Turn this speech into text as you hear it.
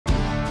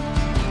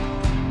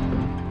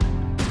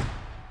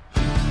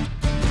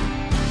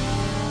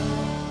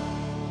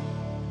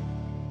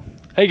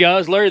Hey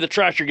guys, Larry the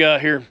tractor guy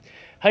here.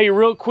 Hey,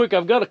 real quick,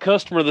 I've got a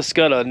customer that's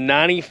got a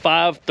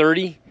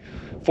 9530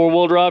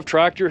 four-wheel drive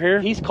tractor here.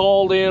 He's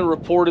called in,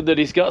 reported that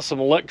he's got some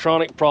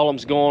electronic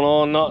problems going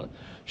on. Not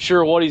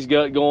sure what he's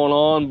got going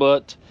on,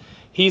 but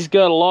he's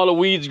got a lot of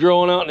weeds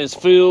growing out in his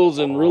fields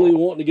and really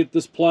wanting to get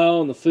this plow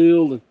in the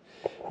field and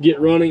get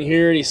running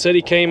here. And he said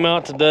he came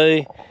out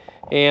today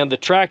and the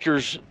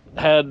tractors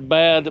had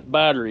bad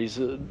batteries.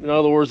 In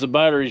other words, the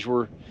batteries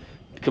were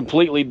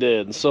completely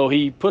dead. And so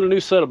he put a new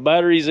set of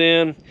batteries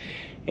in,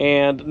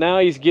 and now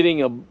he's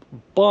getting a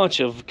bunch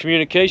of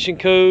communication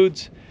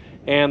codes,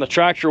 and the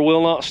tractor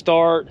will not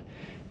start.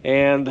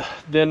 And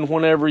then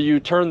whenever you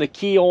turn the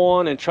key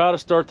on and try to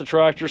start the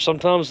tractor,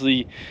 sometimes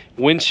the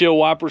windshield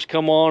wipers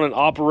come on and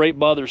operate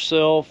by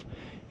themselves,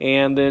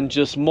 and then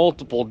just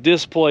multiple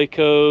display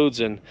codes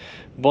and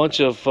a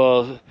bunch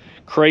of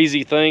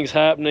crazy things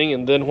happening.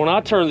 And then when I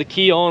turned the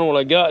key on when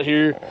I got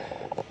here,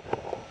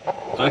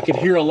 I could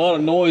hear a lot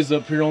of noise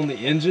up here on the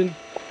engine.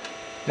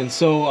 And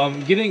so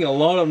I'm getting a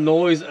lot of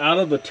noise out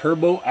of the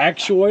turbo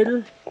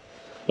actuator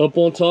up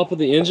on top of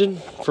the engine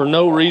for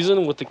no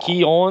reason with the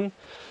key on.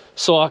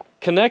 So I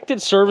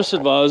connected Service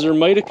Advisor,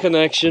 made a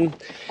connection,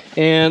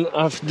 and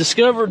I've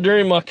discovered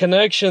during my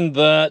connection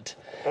that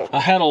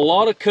I had a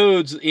lot of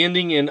codes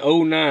ending in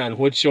 09,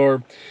 which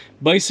are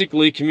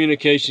basically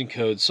communication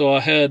codes. So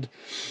I had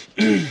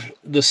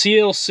the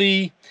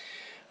CLC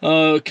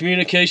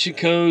communication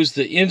codes,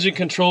 the engine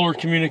controller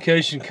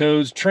communication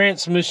codes,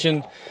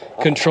 transmission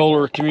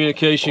controller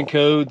communication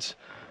codes,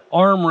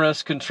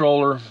 armrest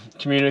controller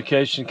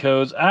communication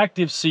codes,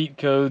 active seat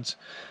codes,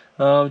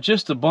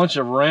 just a bunch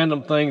of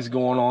random things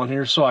going on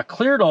here. So I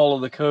cleared all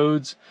of the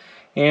codes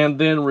and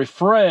then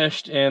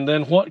refreshed, and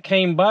then what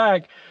came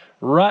back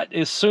right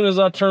as soon as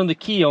I turned the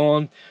key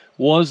on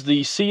was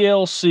the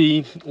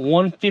CLC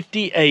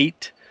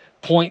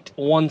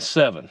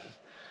 158.17.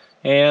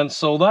 And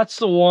so that's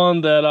the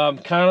one that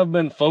I've kind of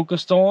been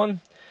focused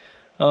on,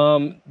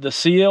 the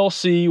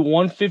CLC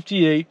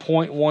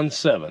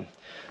 158.17.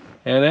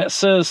 And that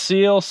says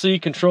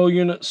CLC control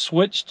unit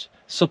switched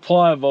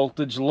supply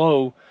voltage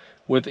low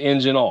with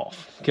engine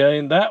off. Okay,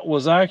 and that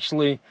was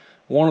actually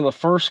one of the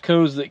first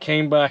codes that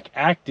came back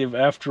active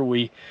after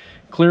we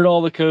cleared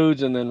all the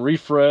codes and then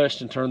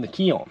refreshed and turned the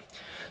key on.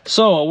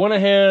 So I went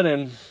ahead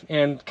and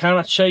kind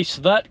of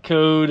chased that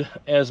code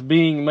as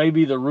being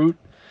maybe the root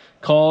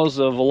cause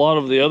of a lot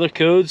of the other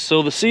codes.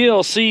 So the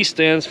CLC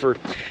stands for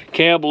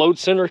Cab Load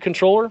Center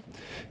Controller.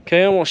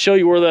 Okay, I'm going to show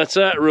you where that's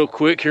at real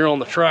quick here on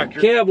the tractor.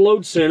 Cab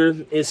Load Center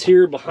is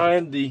here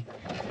behind the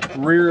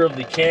rear of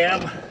the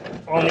cab,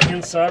 on the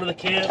inside of the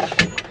cab.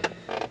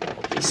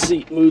 The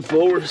seat moved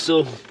forward.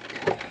 So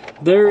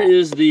there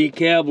is the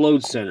Cab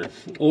Load Center,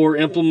 or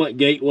Implement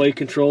Gateway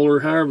Controller,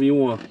 however you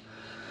want to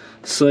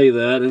say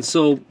that. And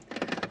so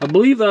I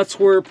believe that's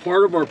where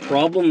part of our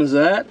problem is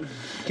at.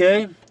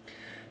 Okay.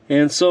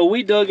 And so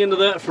we dug into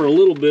that for a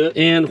little bit,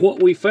 and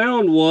what we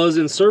found was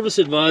in Service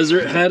Advisor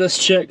it had us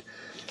check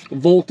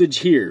voltage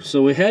here.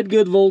 So we had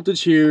good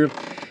voltage here,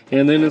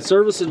 and then in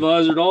Service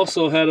Advisor it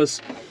also had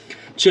us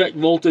check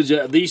voltage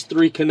at these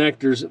three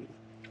connectors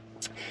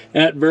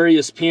at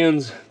various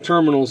pins,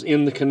 terminals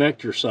in the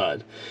connector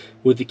side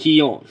with the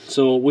key on.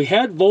 So we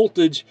had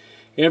voltage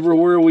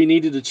everywhere we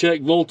needed to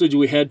check voltage.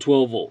 We had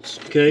 12 volts.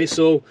 Okay,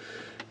 so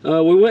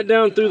we went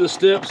down through the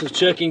steps of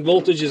checking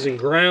voltages and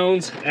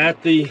grounds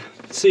at the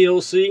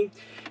CLC,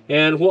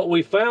 and what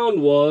we found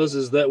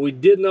is that we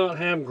did not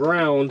have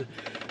ground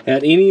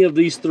at any of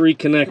these three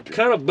connectors.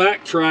 Kind of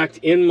backtracked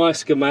in my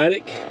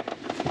schematic,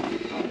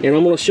 and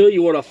I'm going to show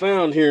you what I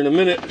found here in a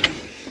minute,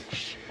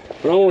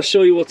 but I want to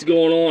show you what's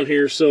going on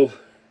here. So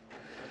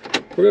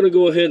we're going to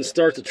go ahead and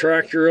start the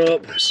tractor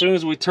up. As soon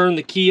as we turn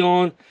the key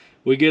on,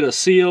 we get a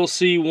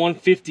CLC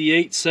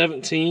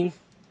 158.17.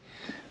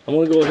 I'm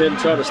going to go ahead and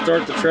try to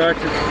start the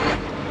tractor.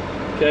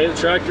 Okay, the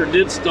tractor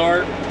did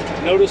start.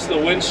 Notice the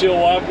windshield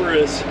wiper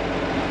is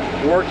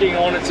working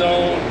on its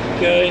own.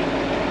 Okay,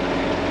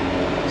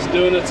 it's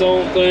doing its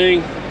own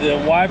thing. The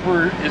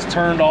wiper is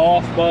turned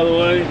off, by the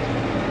way.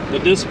 The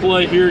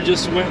display here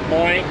just went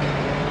blank.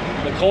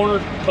 The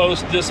corner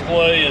post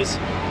display is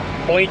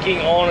blinking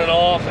on and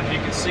off, if you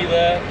can see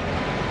that.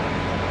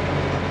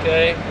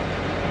 Okay,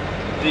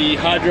 the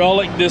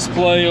hydraulic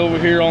display over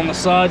here on the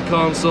side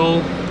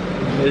console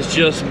is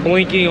just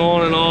blinking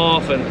on and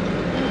off and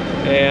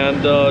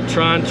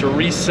trying to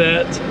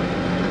reset.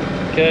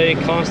 Okay,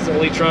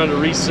 constantly trying to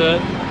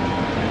reset.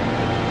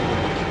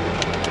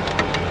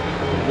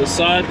 The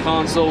side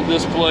console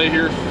display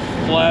here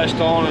flashed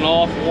on and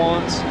off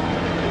once.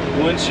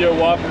 Windshield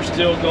wiper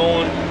still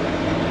going.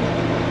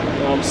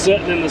 I'm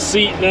sitting in the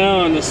seat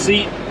now, and the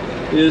seat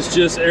is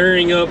just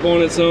airing up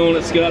on its own.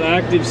 It's got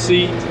active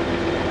seat.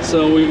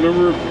 So we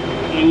remember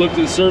we looked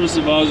at the Service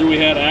Advisor, we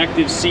had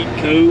active seat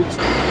codes.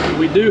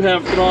 We do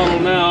have throttle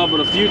now, but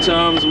a few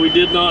times we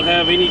did not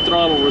have any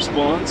throttle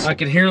response. I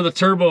can hear the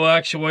turbo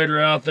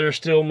actuator out there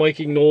still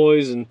making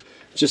noise and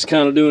just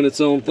kind of doing its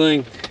own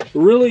thing.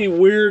 Really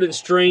weird and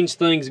strange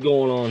things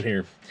going on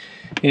here.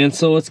 And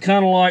so it's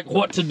kind of like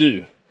what to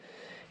do.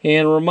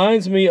 and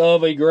reminds me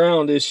of a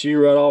ground issue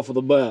right off of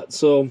the bat.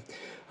 So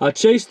I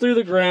chased through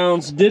the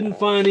grounds, didn't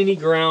find any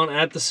ground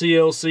at the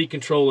CLC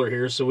controller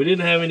here, so we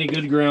didn't have any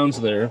good grounds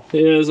there.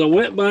 As I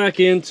went back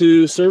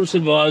into Service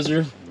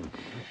Advisor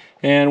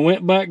and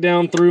went back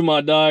down through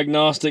my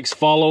diagnostics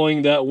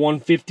following that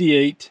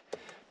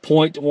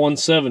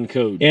 158.17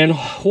 code. And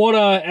what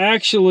I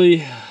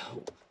actually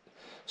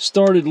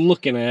started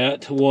looking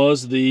at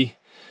was the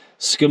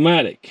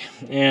schematic.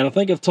 And I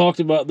think I've talked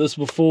about this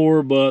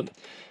before, but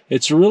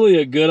it's really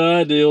a good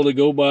idea to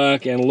go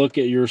back and look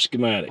at your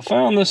schematic. I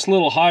found this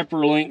little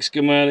hyperlink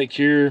schematic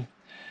here,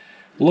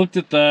 looked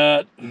at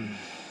that,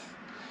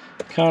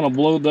 kind of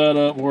blowed that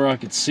up where I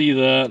could see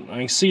that. I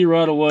can see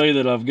right away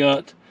that I've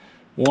got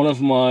one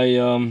of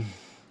my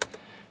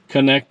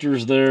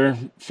connectors there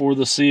for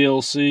the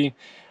CLC.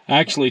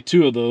 Actually,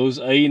 two of those,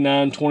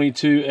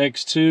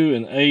 A922X2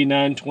 and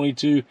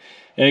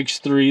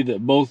A922X3,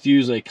 that both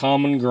use a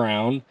common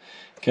ground.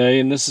 Okay,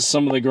 and this is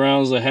some of the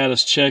grounds they had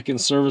us check in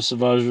Service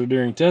Advisor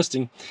during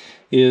testing,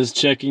 is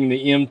checking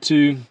the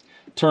M2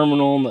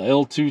 terminal and the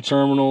L2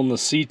 terminal and the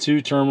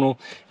C2 terminal.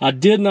 I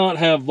did not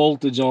have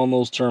voltage on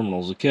those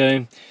terminals,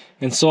 okay?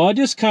 And so I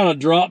just kind of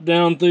dropped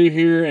down through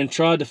here and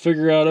tried to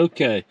figure out,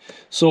 okay,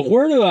 so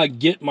where do I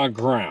get my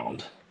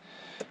ground?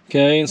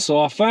 Okay, and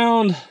so I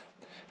found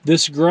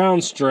this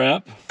ground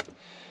strap,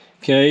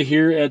 okay,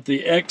 here at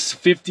the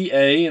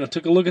X50A, and I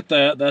took a look at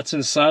that. That's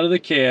inside of the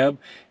cab,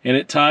 and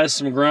it ties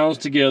some grounds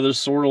together,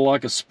 sort of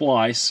like a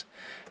splice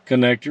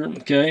connector,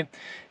 okay?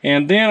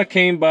 And then I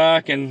came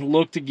back and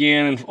looked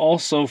again and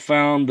also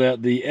found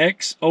that the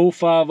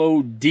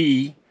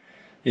X050D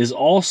is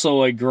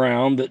also a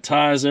ground that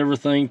ties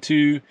everything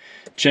to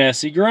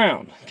chassis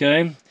ground,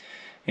 okay?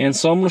 And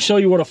so I'm going to show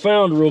you what I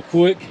found real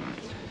quick.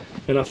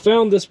 And I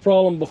found this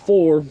problem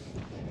before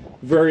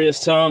various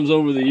times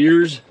over the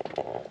years.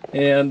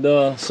 And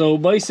so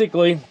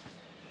basically,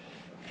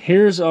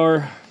 here is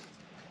our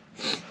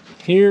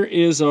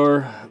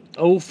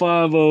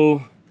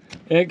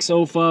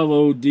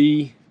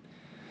X050D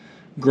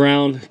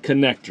ground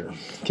connector.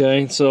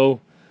 Okay,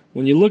 so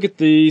when you look at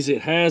these,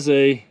 it has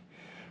a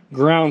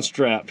ground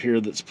strap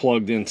here that's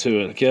plugged into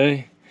it.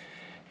 Okay,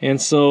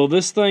 and so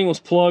this thing was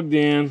plugged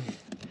in,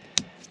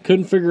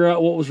 couldn't figure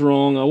out what was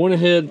wrong. I went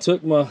ahead and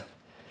took my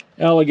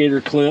alligator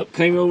clip,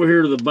 came over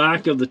here to the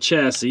back of the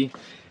chassis,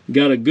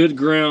 got a good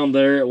ground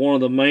there at one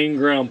of the main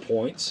ground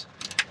points.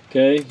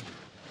 Okay,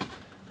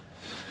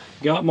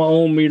 got my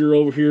ohm meter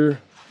over here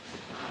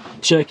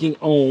checking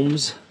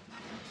ohms.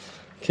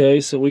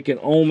 Okay, so we can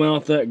ohm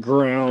out that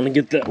ground and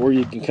get that where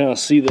you can kind of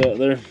see that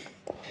there.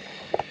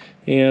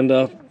 And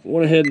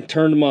went ahead and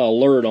turned my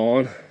alert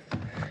on.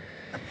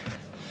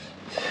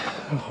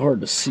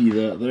 Hard to see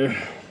that there.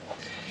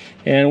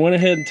 And went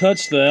ahead and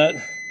touched that.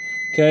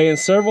 Okay, and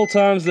several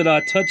times that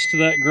I touched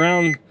that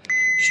ground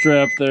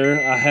strap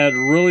there, I had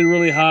really,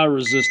 really high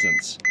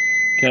resistance.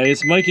 Okay,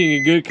 it's making a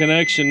good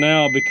connection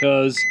now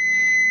because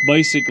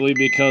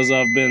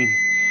I've been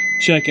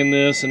checking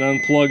this and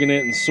unplugging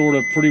it and sort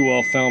of pretty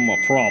well found my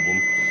problem.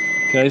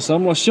 Okay, so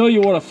I'm going to show you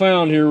what I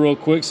found here real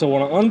quick. So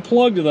when I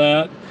unplugged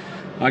that,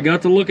 I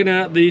got to looking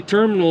at the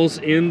terminals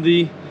in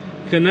the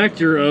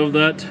connector of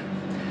that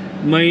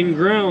main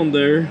ground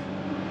there.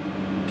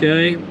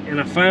 Okay,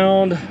 and I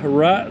found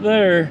right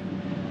there,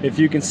 if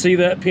you can see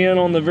that pin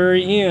on the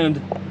very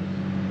end,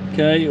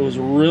 okay, it was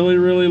really,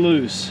 really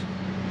loose.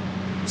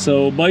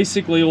 So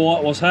basically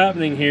what was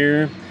happening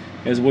here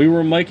is we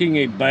were making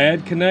a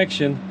bad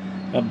connection,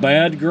 a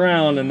bad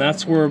ground, and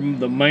that's where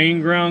the main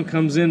ground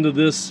comes into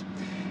this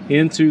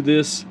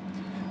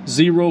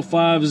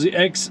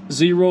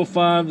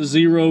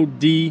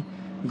X050D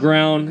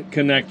ground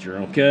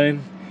connector, okay?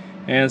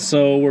 And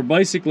so we're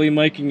basically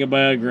making a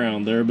bad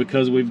ground there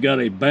because we've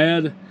got a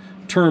bad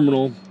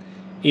terminal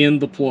in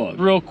the plug.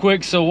 Real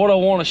quick, so what I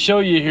want to show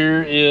you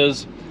here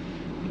is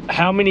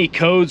how many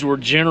codes were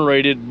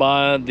generated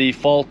by the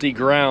faulty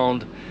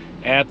ground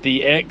at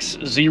the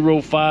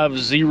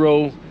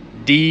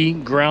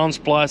X050D ground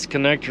splice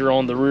connector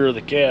on the rear of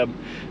the cab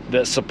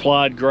that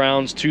supplied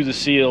grounds to the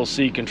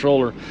CLC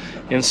controller.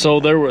 And so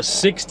there were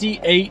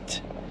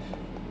 68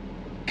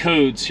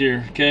 codes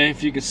here, okay?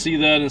 If you can see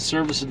that in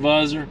Service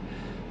Advisor,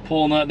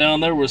 pulling that down,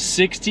 there were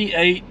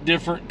 68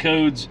 different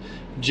codes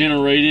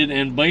generated,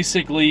 and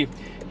basically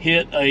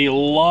hit a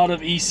lot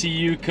of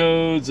ECU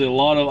codes, a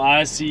lot of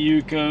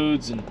ICU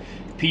codes, and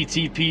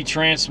PTP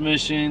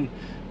transmission,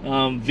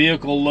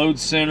 vehicle load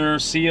center,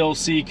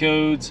 CLC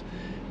codes.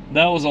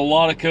 That was a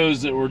lot of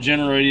codes that were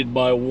generated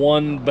by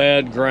one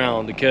bad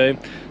ground, okay?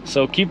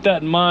 So keep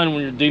that in mind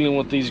when you're dealing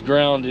with these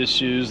ground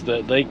issues,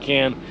 that they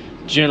can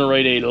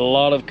generate a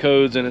lot of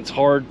codes and it's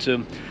hard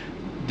to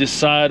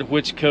decide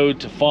which code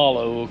to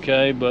follow,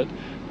 okay? But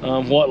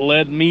what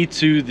led me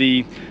to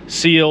the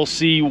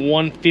CLC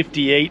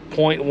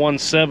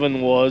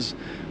 158.17 was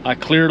I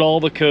cleared all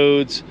the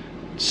codes,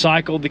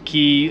 cycled the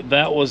key.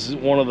 That was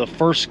one of the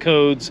first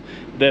codes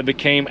that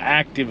became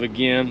active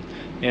again.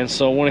 And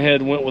so I went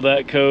ahead and went with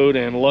that code,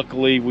 and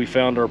luckily we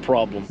found our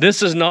problem.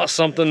 This is not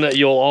something that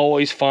you'll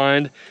always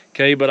find,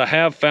 okay, but I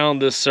have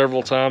found this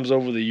several times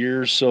over the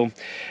years. So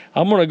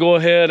I'm gonna go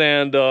ahead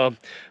and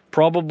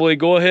probably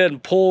go ahead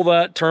and pull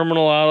that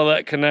terminal out of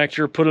that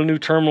connector, put a new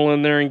terminal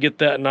in there and get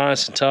that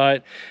nice and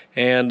tight,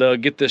 and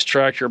get this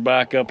tractor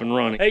back up and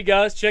running. Hey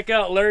guys, check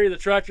out Larry the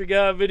Tractor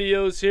Guy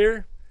videos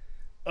here,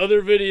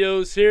 other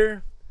videos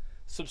here,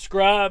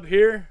 subscribe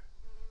here,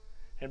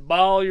 and buy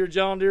all your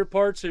John Deere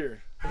parts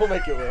here. We'll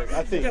make it work.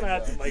 I think we're gonna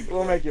have to make it.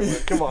 We'll make it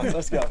work. Come on,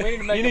 let's go. We need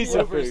to make you need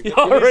some food.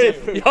 Y'all already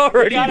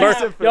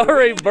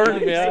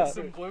burned me out.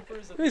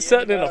 He's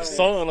sitting in the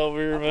sun over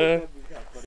here, man.